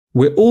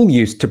We're all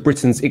used to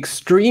Britain's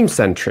extreme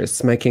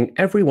centrists making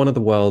every one of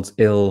the world's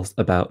ills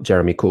about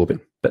Jeremy Corbyn.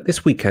 But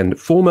this weekend,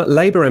 former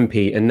Labour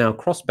MP and now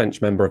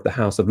crossbench member of the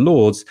House of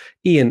Lords,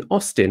 Ian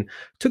Austin,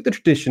 took the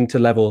tradition to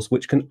levels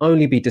which can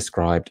only be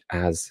described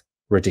as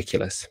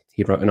ridiculous.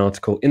 He wrote an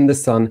article in The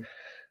Sun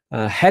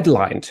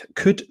headlined,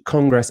 "Could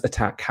Congress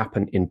attack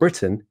happen in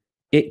Britain?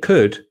 It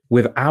could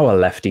with our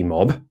lefty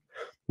mob."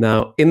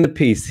 Now, in the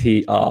piece,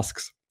 he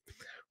asks,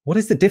 what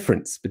is the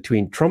difference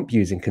between Trump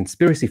using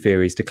conspiracy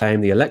theories to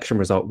claim the election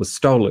result was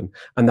stolen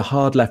and the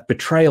hard left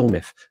betrayal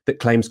myth that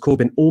claims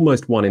Corbyn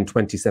almost won in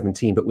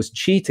 2017 but was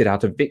cheated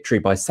out of victory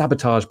by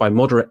sabotage by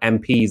moderate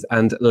MPs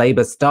and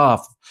Labour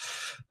staff?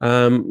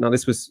 Now,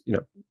 this was,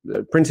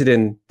 printed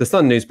in the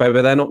Sun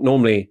newspaper. They're not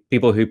normally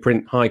people who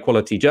print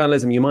high-quality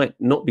journalism. You might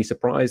not be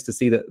surprised to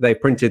see that they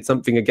printed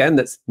something again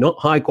that's not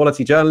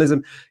high-quality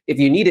journalism. If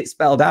you need it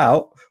spelled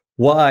out,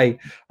 why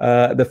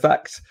the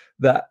fact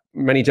that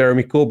many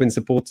Jeremy Corbyn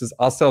supporters,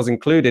 ourselves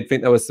included,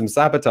 think there was some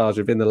sabotage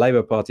within the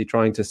Labour Party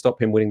trying to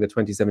stop him winning the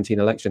 2017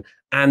 election,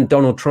 and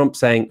Donald Trump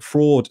saying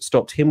fraud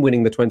stopped him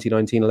winning the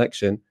 2019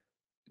 election.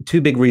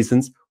 Two big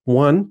reasons.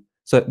 One,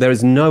 so there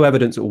is no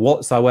evidence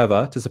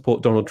whatsoever to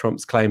support Donald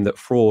Trump's claim that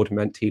fraud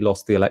meant he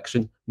lost the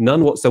election.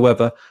 None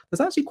whatsoever.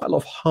 There's actually quite a lot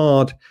of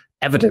hard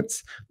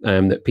evidence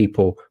that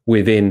people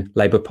within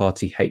Labour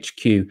Party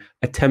HQ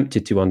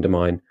attempted to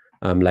undermine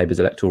Labour's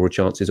electoral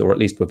chances, or at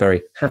least were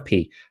very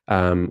happy,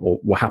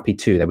 or were happy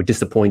too. They were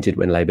disappointed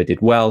when Labour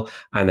did well,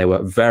 and they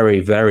were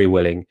very, very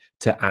willing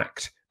to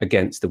act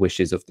against the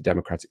wishes of the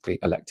democratically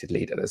elected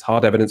leader. There's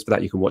hard evidence for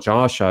that. You can watch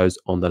our shows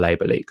on the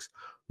Labour leaks.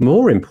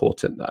 More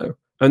important, though,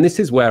 and this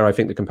is where I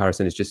think the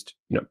comparison is just,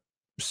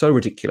 so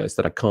ridiculous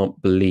that I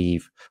can't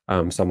believe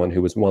someone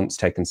who was once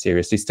taken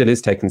seriously, still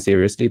is taken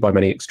seriously by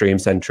many extreme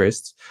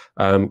centrists,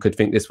 could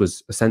think this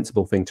was a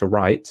sensible thing to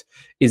write,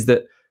 is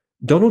that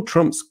Donald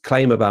Trump's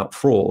claim about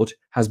fraud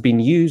has been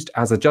used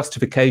as a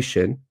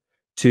justification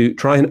to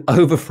try and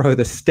overthrow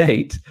the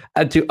state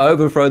and to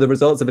overthrow the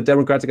results of a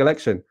democratic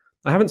election.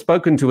 I haven't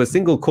spoken to a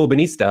single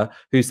Corbynista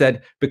who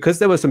said because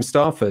there were some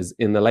staffers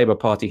in the Labour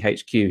Party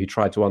HQ who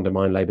tried to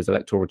undermine Labour's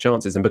electoral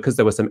chances, and because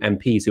there were some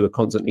MPs who were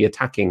constantly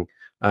attacking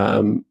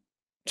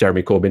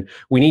Jeremy Corbyn,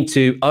 we need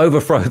to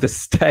overthrow the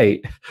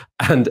state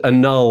and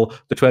annul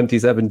the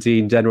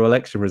 2017 general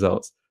election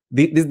results.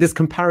 This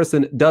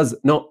comparison does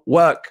not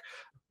work.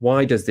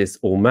 Why does this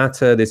all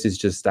matter? This is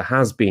just a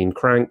has-been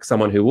crank,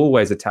 someone who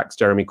always attacks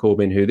Jeremy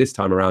Corbyn, who this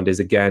time around is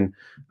again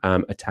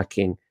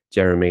attacking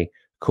Jeremy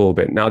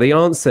Corbyn. Now, the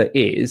answer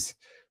is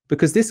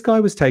because this guy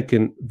was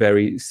taken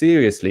very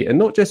seriously, and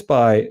not just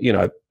by,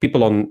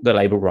 people on the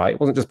Labour right. It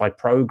wasn't just by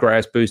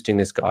Progress boosting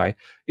this guy.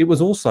 It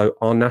was also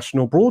our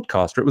national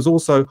broadcaster. It was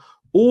also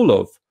all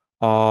of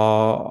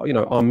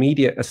our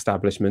media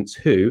establishments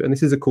who, and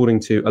this is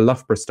according to a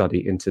Loughborough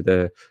study into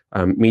the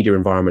media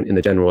environment in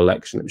the general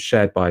election that was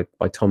shared by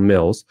Tom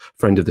Mills,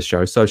 friend of the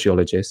show,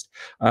 sociologist,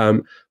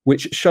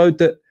 which showed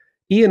that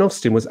Ian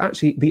Austin was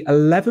actually the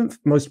 11th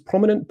most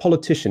prominent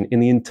politician in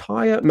the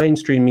entire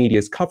mainstream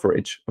media's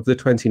coverage of the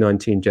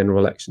 2019 general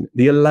election,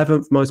 the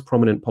 11th most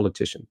prominent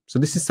politician. So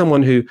this is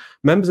someone who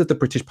members of the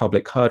British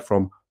public heard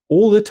from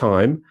all the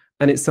time,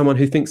 and it's someone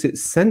who thinks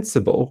it's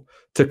sensible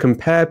to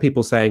compare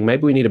people saying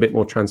maybe we need a bit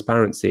more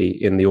transparency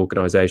in the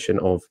organisation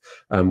of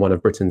one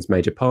of Britain's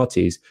major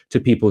parties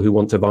to people who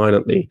want to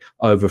violently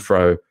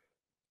overthrow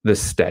the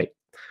state.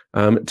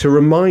 To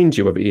remind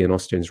you of Ian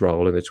Austin's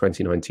role in the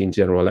 2019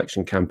 general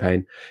election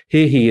campaign,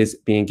 here he is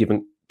being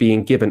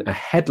given a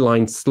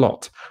headline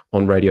slot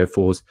on Radio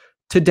 4's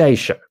Today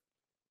Show.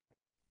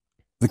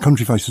 The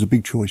country faces a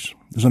big choice.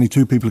 There's only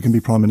two people who can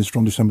be Prime Minister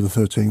on December the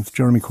 13th,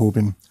 Jeremy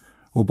Corbyn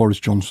or Boris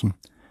Johnson.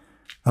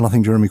 And I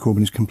think Jeremy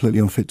Corbyn is completely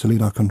unfit to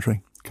lead our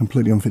country,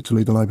 completely unfit to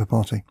lead the Labour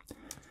Party.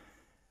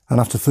 And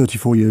after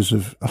 34 years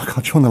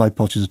I joined the Labour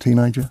Party as a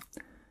teenager.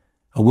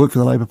 I worked for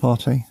the Labour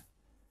Party.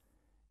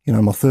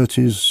 In my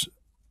 30s,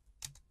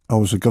 I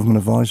was a government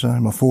advisor.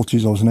 In my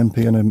 40s, I was an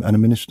MP and a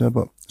minister.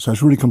 So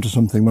it's really come to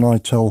something when I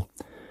tell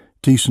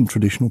decent,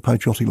 traditional,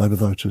 patriotic Labour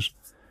voters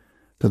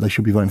that they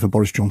should be voting for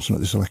Boris Johnson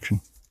at this election.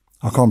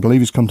 I can't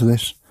believe it's come to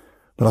this,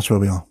 but that's where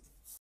we are.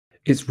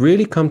 It's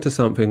really come to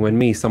something when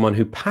me, someone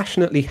who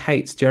passionately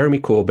hates Jeremy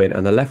Corbyn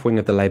and the left wing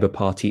of the Labour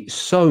Party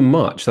so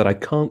much that I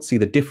can't see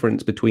the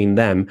difference between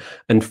them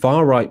and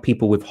far-right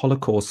people with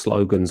Holocaust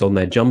slogans on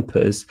their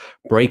jumpers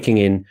breaking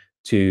in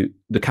to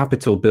the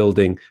Capitol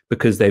building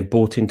because they've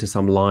bought into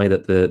some lie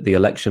that the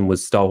election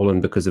was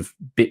stolen because of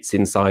bits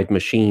inside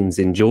machines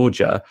in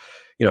Georgia.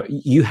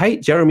 You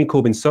hate Jeremy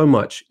Corbyn so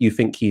much you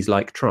think he's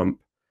like Trump,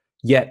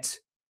 yet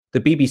the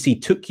BBC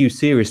took you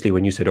seriously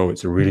when you said,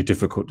 it's a really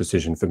difficult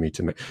decision for me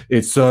to make.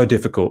 It's so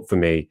difficult for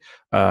me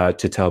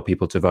to tell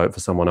people to vote for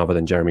someone other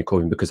than Jeremy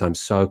Corbyn because I'm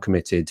so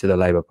committed to the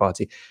Labour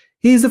Party.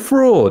 He's a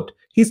fraud.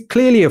 He's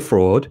clearly a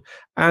fraud.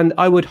 And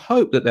I would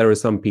hope that there are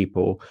some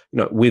people,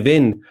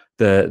 within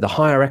the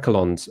higher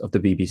echelons of the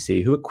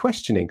BBC who are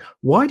questioning,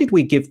 why did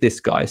we give this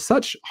guy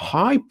such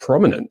high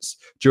prominence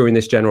during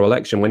this general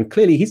election when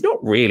clearly he's not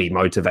really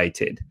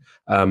motivated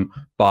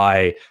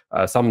by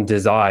some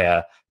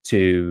desire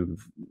to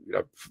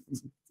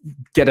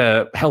get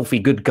a healthy,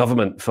 good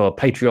government for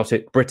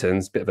patriotic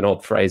Britons, bit of an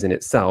odd phrase in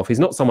itself. He's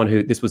not someone who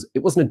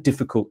it wasn't a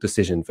difficult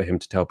decision for him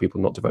to tell people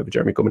not to vote for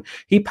Jeremy Corbyn.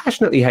 He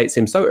passionately hates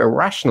him so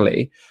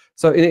irrationally,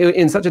 so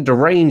in such a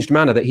deranged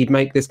manner that he'd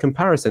make this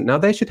comparison. Now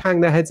they should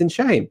hang their heads in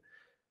shame.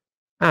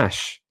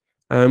 Ash,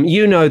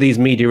 you know these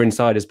media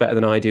insiders better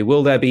than I do.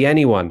 Will there be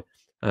anyone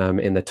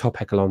in the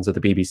top echelons of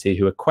the BBC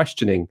who are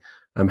questioning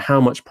how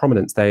much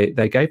prominence they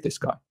gave this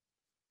guy?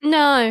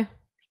 No.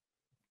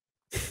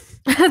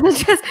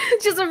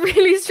 just a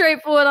really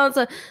straightforward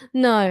answer.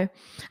 No.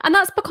 And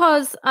that's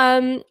because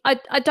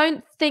I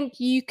don't think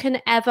you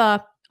can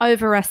ever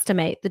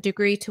overestimate the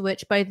degree to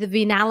which both the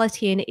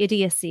venality and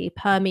idiocy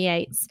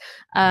permeates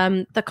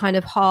the kind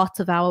of heart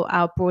of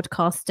our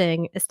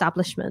broadcasting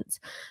establishment.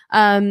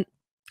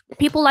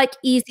 People like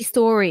easy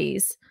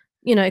stories,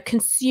 you know,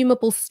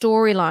 consumable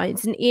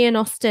storylines, and Ian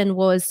Austin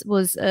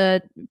was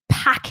a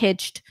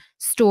packaged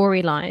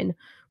storyline,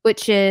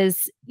 which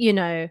is, you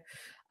know,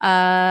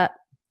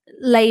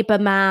 Labour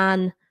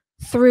man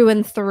through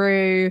and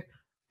through,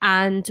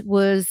 and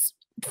was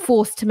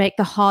forced to make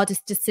the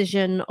hardest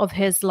decision of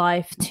his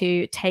life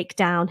to take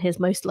down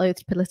his most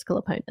loathed political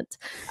opponent.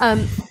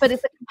 But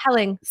it's a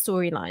compelling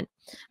storyline.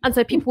 And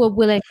so people were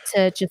willing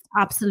to just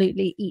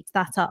absolutely eat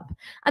that up.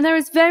 And there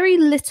is very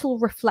little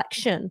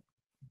reflection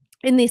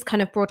in these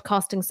kind of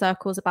broadcasting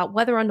circles about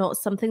whether or not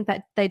something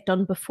that they'd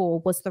done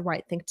before was the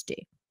right thing to do.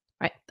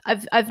 Right.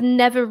 I've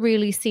never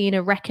really seen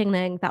a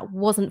reckoning that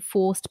wasn't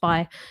forced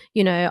by,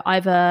 you know,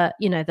 either,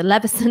 you know, the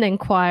Leveson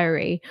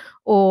inquiry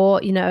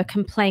or, you know, a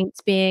complaint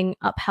being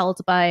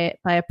upheld by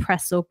a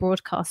press or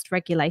broadcast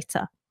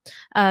regulator.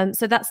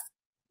 So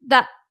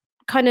that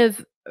kind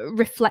of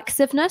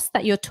reflexiveness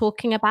that you're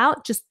talking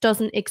about just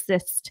doesn't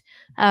exist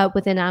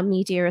within our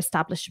media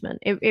establishment.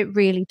 It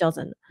really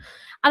doesn't.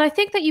 And I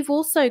think that you've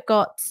also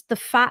got the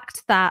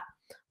fact that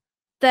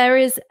there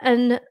is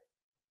an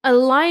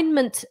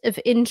alignment of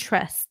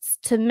interests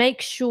to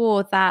make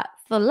sure that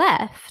the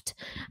left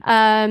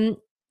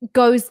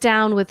goes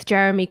down with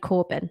Jeremy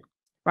Corbyn,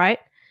 right?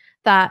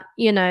 That,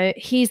 you know,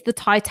 he's the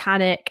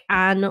Titanic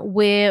and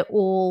we're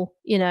all,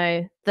 you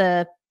know,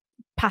 the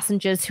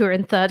passengers who are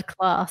in third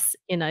class,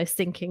 you know,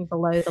 sinking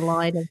below the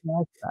line of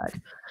the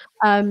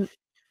iceberg.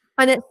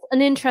 And it's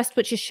an interest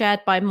which is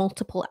shared by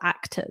multiple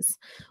actors.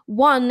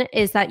 One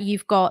is that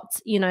you've got,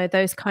 you know,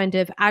 those kind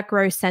of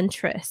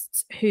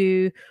agrocentrists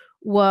who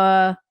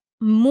were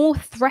more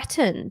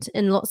threatened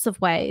in lots of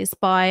ways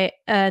by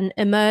an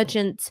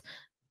emergent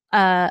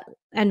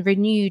and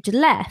renewed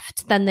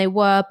left than they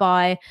were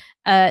by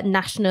a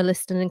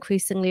nationalist and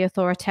increasingly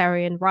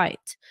authoritarian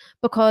right.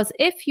 Because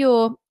if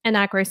you're an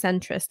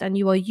agrocentrist and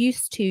you are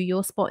used to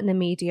your spot in the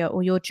media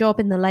or your job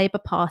in the Labour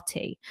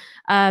Party,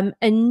 a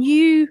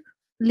new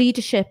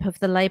leadership of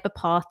the Labour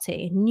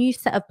Party, new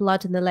set of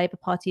blood in the Labour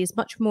Party is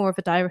much more of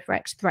a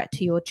direct threat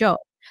to your job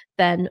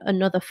than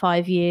another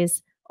 5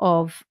 years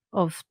of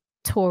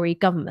Tory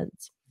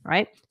government,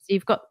 right? So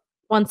you've got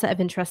one set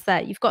of interests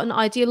there. You've got an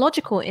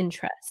ideological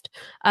interest,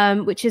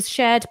 which is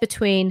shared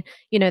between,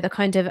 you know, the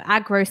kind of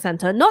agro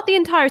centre, not the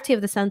entirety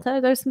of the centre.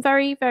 There's some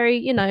very, very,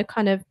 you know,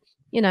 kind of,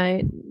 you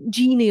know,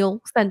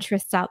 genial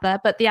centrists out there,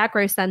 but the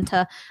agro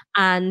centre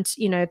and,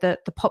 you know, the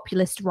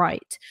populist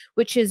right,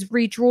 which is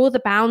redraw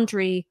the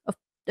boundary of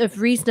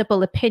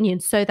reasonable opinion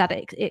so that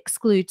it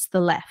excludes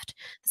the left.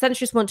 The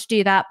centrists want to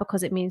do that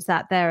because it means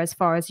that they're as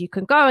far as you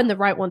can go, and the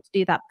right want to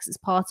do that because it's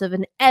part of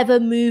an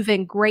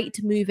ever-moving,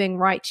 great-moving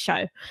right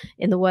show,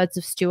 in the words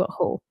of Stuart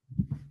Hall.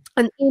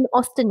 And Ian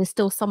Austin is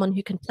still someone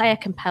who can play a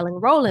compelling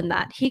role in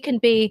that. He can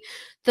be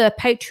the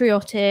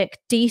patriotic,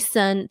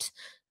 decent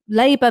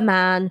Labour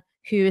man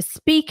who is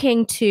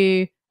speaking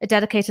to a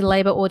dedicated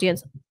Labour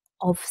audience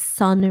of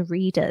Sun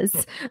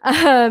readers,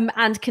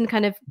 and can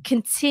kind of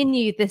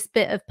continue this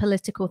bit of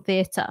political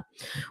theatre,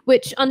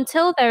 which,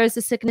 until there is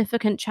a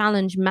significant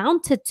challenge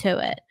mounted to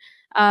it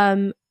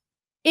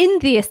in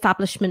the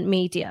establishment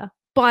media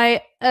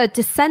by a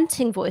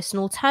dissenting voice, an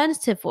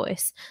alternative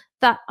voice,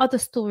 that other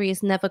story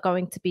is never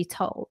going to be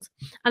told.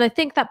 And I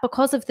think that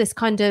because of this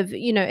kind of,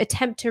 you know,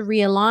 attempt to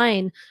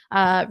realign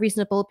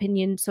reasonable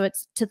opinion so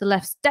it's to the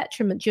left's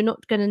detriment, you're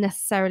not going to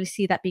necessarily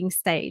see that being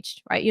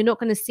staged, right? You're not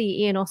going to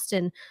see Ian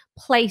Austin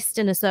placed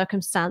in a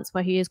circumstance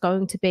where he is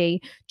going to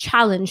be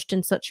challenged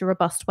in such a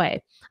robust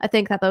way. I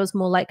think that was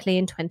more likely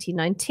in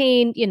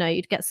 2019. You know,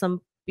 you'd get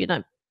some, you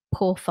know,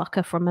 poor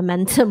fucker from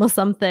Momentum or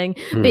something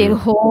being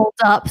hauled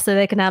up so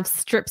they can have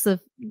strips of,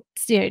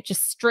 you know,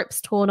 just strips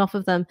torn off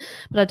of them.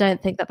 But I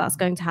don't think that that's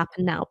going to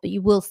happen now. But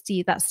you will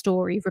see that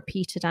story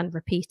repeated and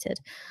repeated.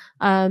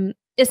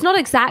 It's not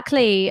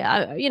exactly,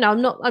 you know,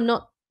 I'm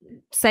not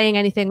saying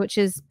anything which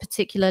is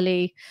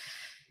particularly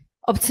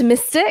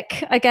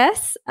optimistic, I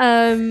guess.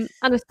 And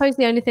I suppose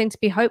the only thing to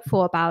be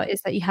hopeful about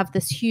is that you have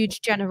this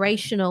huge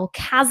generational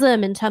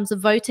chasm in terms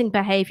of voting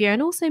behavior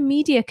and also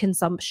media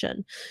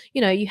consumption.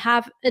 You know, you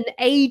have an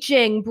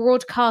aging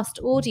broadcast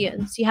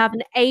audience, you have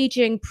an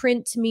aging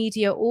print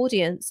media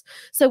audience.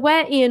 So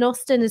where Ian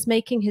Austin is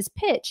making his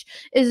pitch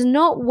is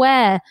not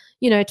where,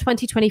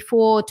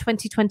 2024,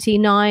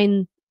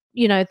 2029,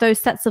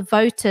 those sets of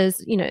voters,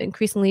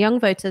 increasingly young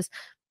voters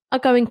are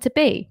going to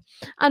be.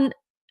 And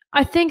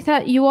I think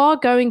that you are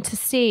going to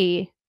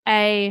see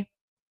a,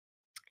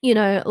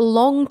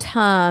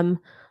 long-term,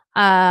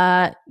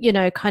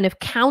 kind of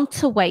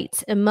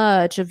counterweight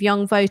emerge of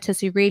young voters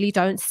who really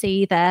don't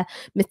see their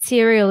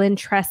material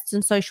interests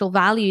and social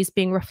values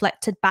being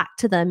reflected back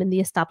to them in the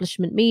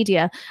establishment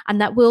media.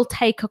 And that will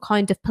take a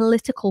kind of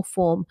political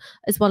form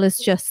as well as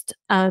just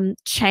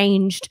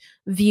changed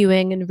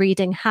viewing and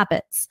reading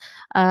habits.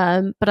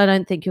 But I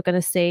don't think you're going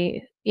to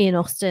see Ian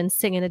Austin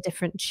singing a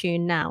different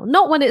tune now.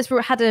 Not when it's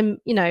had him,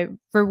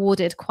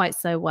 rewarded quite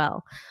so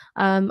well.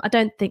 I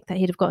don't think that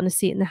he'd have gotten a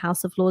seat in the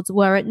House of Lords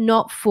were it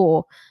not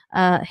for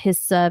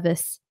his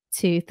service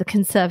to the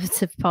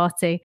Conservative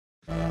Party.